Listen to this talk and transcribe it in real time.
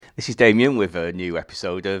This is Damien with a new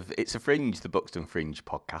episode of It's a Fringe, the Buxton Fringe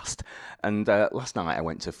podcast. And last night I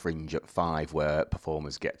went to Fringe at 5, where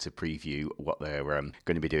performers get to preview what they're going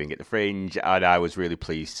to be doing at the Fringe. And I was really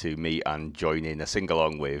pleased to meet and join in a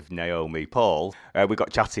sing-along with Naomi Paul. We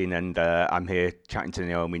got chatting, and I'm here chatting to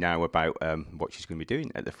Naomi now about what she's going to be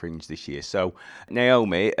doing at the Fringe this year. So,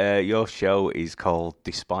 Naomi, your show is called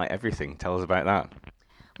Despite Everything. Tell us about that.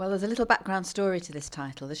 Well, there's a little background story to this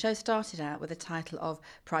title. The show started out with the title of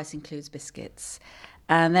Price Includes Biscuits.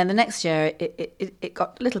 And then the next year it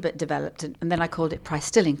got a little bit developed, and then I called it Price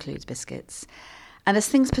Still Includes Biscuits. And as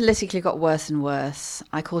things politically got worse and worse,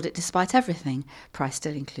 I called it Despite Everything, Price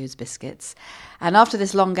Still Includes Biscuits. And after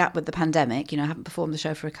this long gap with the pandemic, I haven't performed the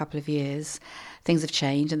show for a couple of years, things have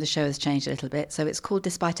changed and the show has changed a little bit. So it's called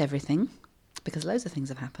Despite Everything, because loads of things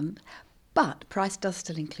have happened. But price does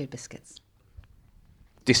still include biscuits.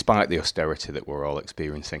 Despite the austerity that we're all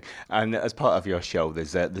experiencing. And as part of your show,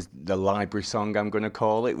 there's the library song, I'm going to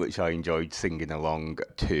call it, which I enjoyed singing along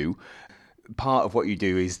to. Part of what you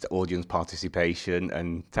do is audience participation,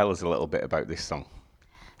 and tell us a little bit about this song.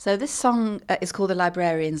 So this song is called The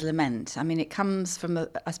Librarian's Lament. I mean, it comes from,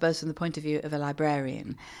 I suppose, from the point of view of a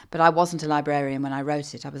librarian. But I wasn't a librarian when I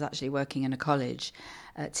wrote it. I was actually working in a college,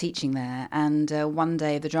 teaching there. And one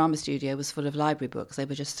day the drama studio was full of library books. They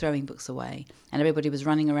were just throwing books away. And everybody was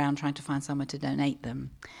running around trying to find somewhere to donate them.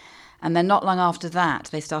 And then not long after that,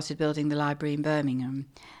 they started building the library in Birmingham.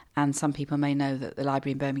 And some people may know that the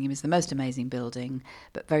library in Birmingham is the most amazing building,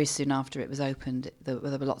 but very soon after it was opened, there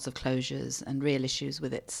were lots of closures and real issues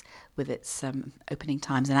with its opening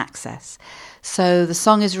times and access. So the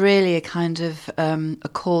song is really a kind of a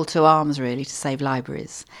call to arms, really, to save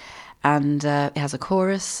libraries. And it has a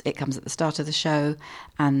chorus, it comes at the start of the show,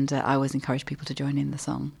 and I always encourage people to join in the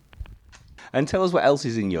song. And tell us what else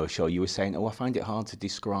is in your show. You were saying, I find it hard to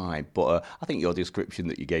describe, but I think your description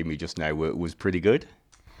that you gave me just now was pretty good.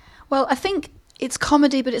 Well, I think it's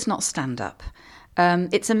comedy, but it's not stand-up.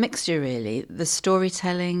 It's a mixture, really. The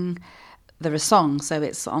storytelling, there are songs, so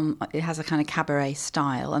it has a kind of cabaret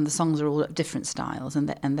style, and the songs are all different styles,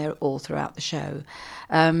 and they're all throughout the show.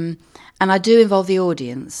 And I do involve the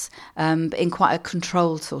audience, but in quite a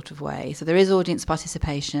controlled sort of way. So there is audience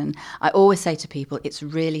participation. I always say to people, it's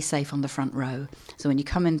really safe on the front row. So when you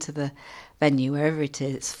come into the venue, wherever it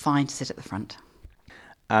is, it's fine to sit at the front.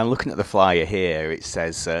 And looking at the flyer here, it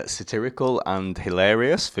says satirical and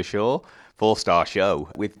hilarious, for sure. 4-star show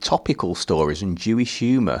with topical stories and Jewish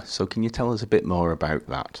humour. So can you tell us a bit more about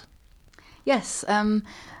that? Yes.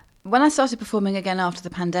 When I started performing again after the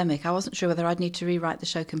pandemic, I wasn't sure whether I'd need to rewrite the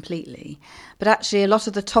show completely. But actually, a lot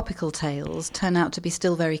of the topical tales turn out to be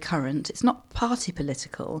still very current. It's not party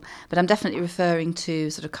political, but I'm definitely referring to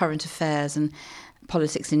sort of current affairs and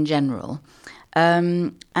politics in general.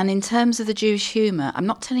 And in terms of the Jewish humour, I'm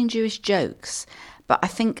not telling Jewish jokes, but I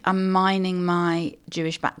think I'm mining my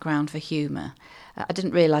Jewish background for humour. I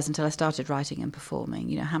didn't realise until I started writing and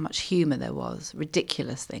performing, how much humour there was,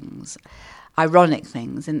 ridiculous things, ironic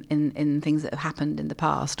things in things that have happened in the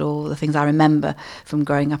past, or the things I remember from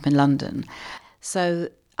growing up in London. So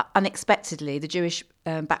unexpectedly, the Jewish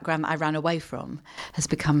background that I ran away from has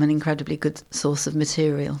become an incredibly good source of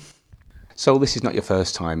material. So this is not your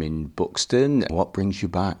first time in Buxton. What brings you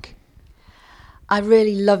back? I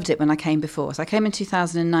really loved it when I came before. So I came in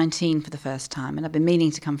 2019 for the first time, and I've been meaning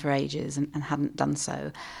to come for ages and hadn't done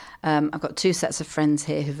so. I've got 2 sets of friends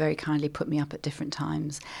here who very kindly put me up at different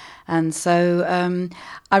times. And so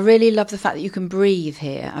I really love the fact that you can breathe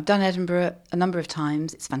here. I've done Edinburgh a number of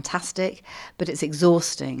times. It's fantastic, but it's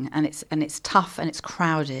exhausting, and it's tough, and it's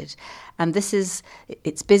crowded. And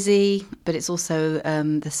it's busy, but it's also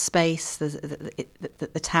the space,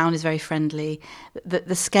 the town is very friendly.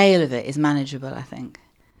 The scale of it is manageable, I think.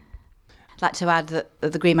 I'd like to add that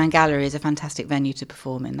the Green Man Gallery is a fantastic venue to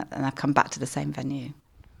perform in, and I've come back to the same venue.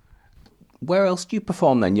 Where else do you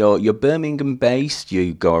perform then? You're Birmingham based,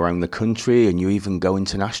 you go around the country, and you even go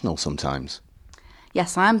international sometimes.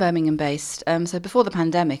 Yes, I am Birmingham based. So before the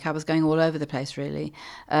pandemic, I was going all over the place, really.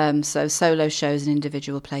 So solo shows in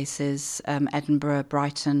individual places, Edinburgh,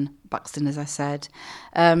 Brighton, Buxton, as I said.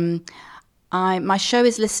 My show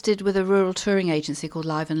is listed with a rural touring agency called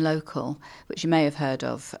Live and Local, which you may have heard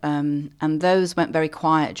of. And those went very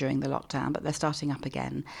quiet during the lockdown, but they're starting up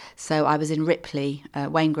again. So I was in Ripley,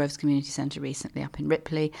 Wayne Groves Community Centre recently, up in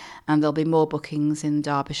Ripley, and there'll be more bookings in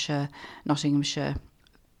Derbyshire, Nottinghamshire,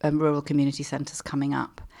 rural community centres coming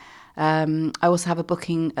up. I also have a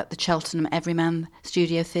booking at the Cheltenham Everyman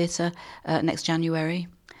Studio Theatre next January.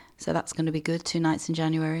 So that's going to be good, 2 nights in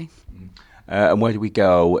January. And where do we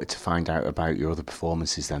go to find out about your other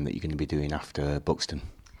performances then that you're going to be doing after Buxton?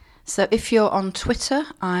 So if you're on Twitter,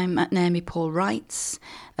 I'm at Naomi Paul Writes.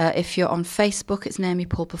 If you're on Facebook, it's Naomi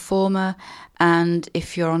Paul Performer. And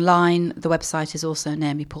if you're online, the website is also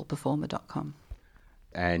naomipaulperformer.com.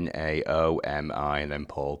 Naomi and then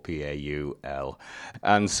Paul, Paul.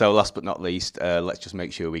 And so last but not least, let's just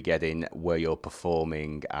make sure we get in where you're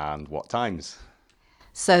performing and what times.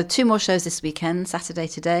 So 2 more shows this weekend, Saturday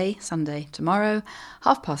today, Sunday tomorrow,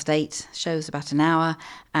 8:30, shows about an hour,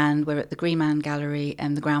 and we're at the Green Man Gallery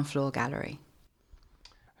and the ground floor gallery.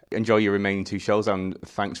 Enjoy your remaining 2 shows, and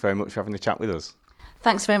thanks very much for having a chat with us.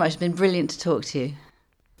 Thanks very much, it's been brilliant to talk to you.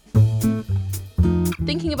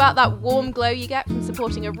 Thinking about that warm glow you get from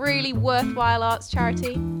supporting a really worthwhile arts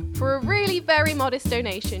charity? For a really very modest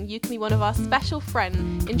donation, you can be one of our special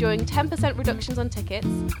friends, enjoying 10% reductions on tickets,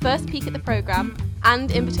 first peek at the programme,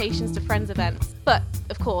 and invitations to Friends events. But,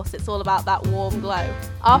 of course, it's all about that warm glow.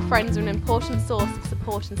 Our friends are an important source of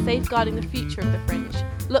support in safeguarding the future of the Fringe.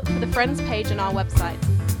 Look for the Friends page on our website.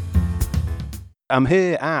 I'm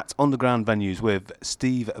here at Underground Venues with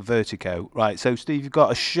Steve Vertigo. Right, so Steve, you've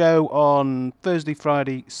got a show on Thursday,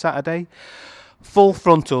 Friday, Saturday. Full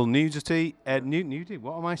frontal nudity. Nudity,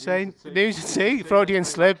 what am I saying? Nudity, Freudian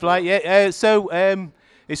slip, like, yeah. So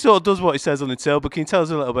it sort of does what it says on the till, but can you tell us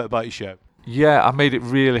a little bit about your show? Yeah, I made it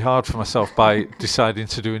really hard for myself by deciding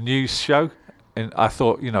to do a news show. And I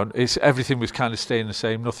thought, everything was kind of staying the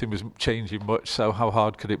same, nothing was changing much, so how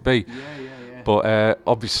hard could it be? Yeah. But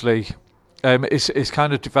obviously... it's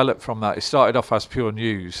kind of developed from that. It started off as pure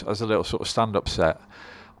news, as a little sort of stand-up set,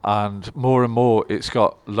 and more it's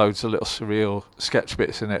got loads of little surreal sketch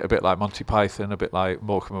bits in it, a bit like Monty Python, a bit like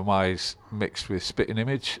Morecambe and Wise mixed with Spitting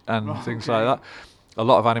Image and things like that. A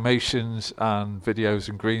lot of animations and videos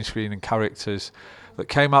and green screen and characters that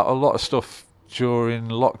came out a lot of stuff during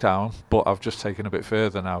lockdown, but I've just taken a bit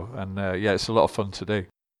further now, and it's a lot of fun to do.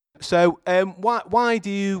 So, why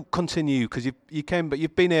do you continue? Because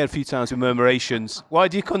you've been here a few times with Murmurations. Why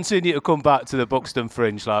do you continue to come back to the Buxton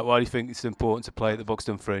Fringe? Like, why do you think it's important to play at the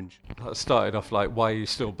Buxton Fringe? That started off like, why are you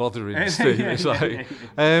still bothering, Steve? It's like,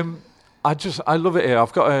 I love it here.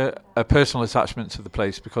 I've got a personal attachment to the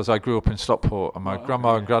place because I grew up in Stockport, and my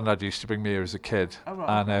grandma and granddad used to bring me here as a kid.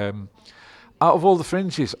 And out of all the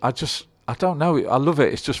fringes, I don't know. I love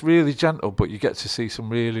it. It's just really gentle, but you get to see some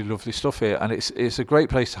really lovely stuff here, and it's a great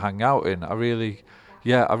place to hang out in. I really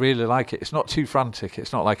like it. It's not too frantic.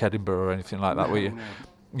 It's not like Edinburgh or anything like that, where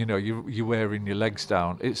you're wearing your legs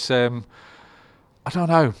down. It's I don't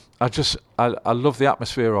know. I love the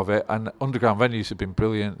atmosphere of it, and underground venues have been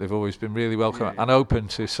brilliant. They've always been really welcome and open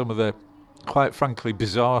to some of the quite frankly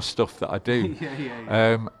bizarre stuff that I do.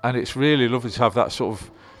 And it's really lovely to have that sort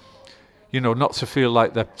of. Not to feel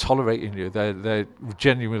like they're tolerating you. They're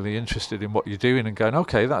genuinely interested in what you're doing and going,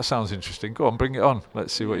 okay, that sounds interesting. Go on, bring it on.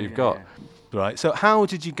 Let's see what you've got. Right. So how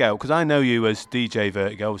did you go? Because I know you as DJ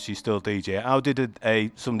Vertigo. Obviously, you still DJ. How did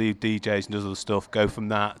somebody who DJs and does other stuff go from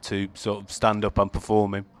that to sort of stand up and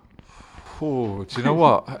performing? Oh, do you know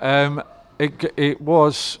what? It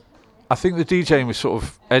was. I think the DJing was sort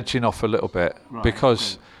of edging off a little bit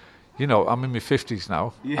because, I'm in my 50s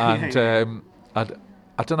now,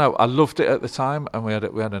 I don't know. I loved it at the time, and we had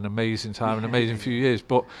an amazing time, an amazing few years.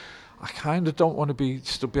 But I kind of don't want to be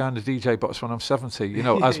stood behind a DJ box when I'm 70.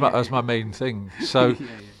 As my main thing. So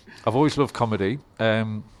I've always loved comedy.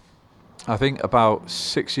 I think about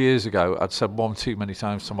 6 years ago, I'd said one too many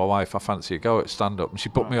times to my wife, I fancy a go at stand-up, and she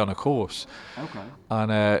put me on a course. Okay.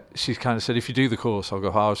 And she kind of said, if you do the course, I'll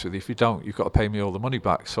go halves with you. If you don't, you've got to pay me all the money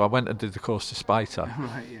back. So I went and did the course to spite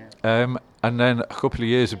her. And then a couple of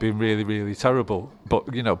years have been really, really terrible. But,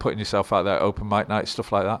 putting yourself out there, open mic night,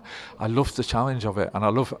 stuff like that. I love the challenge of it. And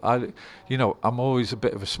I'm always a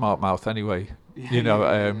bit of a smart mouth anyway.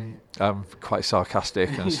 I'm quite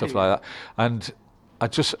sarcastic and stuff like that. And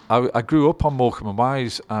I grew up on Morecambe and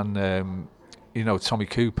Wise and, Tommy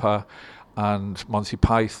Cooper and Monty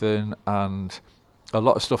Python and a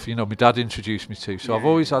lot of stuff, my dad introduced me to. So I've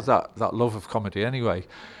always had that love of comedy anyway.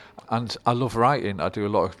 And I love writing. I do a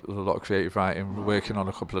lot of creative writing, working on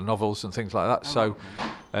a couple of novels and things like that. So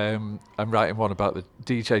I'm writing one about the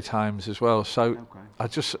DJ times as well. So I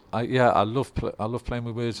love playing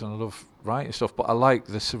with words and I love writing stuff. But I like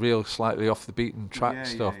the surreal, slightly off the beaten track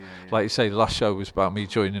stuff. Like you say, the last show was about me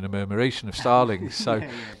joining a murmuration of starlings. So,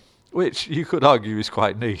 which you could argue is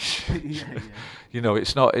quite niche.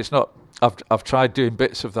 It's not. I've tried doing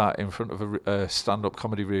bits of that in front of a stand-up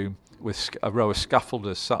comedy room with a row of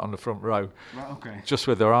scaffolders sat on the front row, just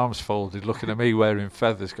with their arms folded, looking at me wearing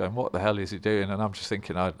feathers, going, "What the hell is he doing?" And I'm just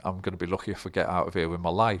thinking, I'm going to be lucky if I get out of here with my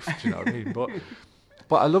life. Do you know what I mean?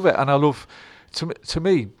 But I love it, and I love to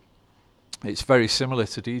me. it's very similar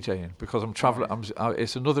to DJing because I'm traveling.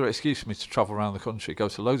 It's another excuse for me to travel around the country, go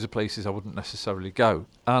to loads of places I wouldn't necessarily go.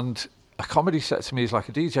 And a comedy set to me is like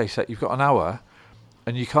a DJ set. You've got an hour,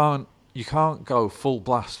 and you can't go full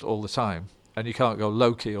blast all the time, and you can't go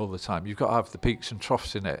low key all the time. You've got to have the peaks and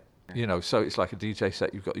troughs in it. You know, so it's like a DJ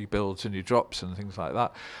set. You've got your builds and your drops and things like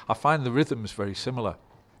that. I find the rhythms very similar,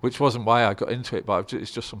 which wasn't why I got into it, but it's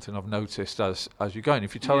just something I've noticed as you're going.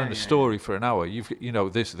 If you're telling a story for an hour,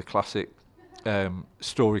 this is the classic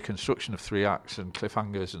story construction of 3 acts and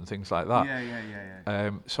cliffhangers and things like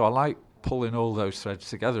that. So I like pulling all those threads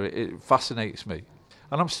together. It fascinates me,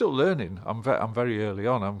 and I'm still learning. I'm very early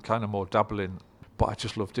on. I'm kind of more dabbling. But I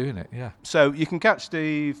just love doing it, yeah. So you can catch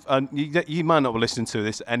Steve, and you might not be listening to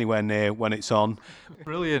this anywhere near when it's on.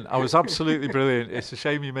 Brilliant. I was absolutely brilliant. It's a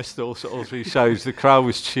shame you missed all 3 shows. The crowd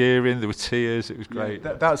was cheering, there were tears, it was great.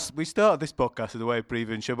 We started this podcast as a way of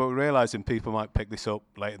previewing show, but we're realising people might pick this up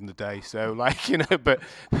later in the day. So, but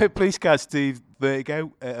please catch Steve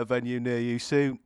Vertigo at a venue near you soon.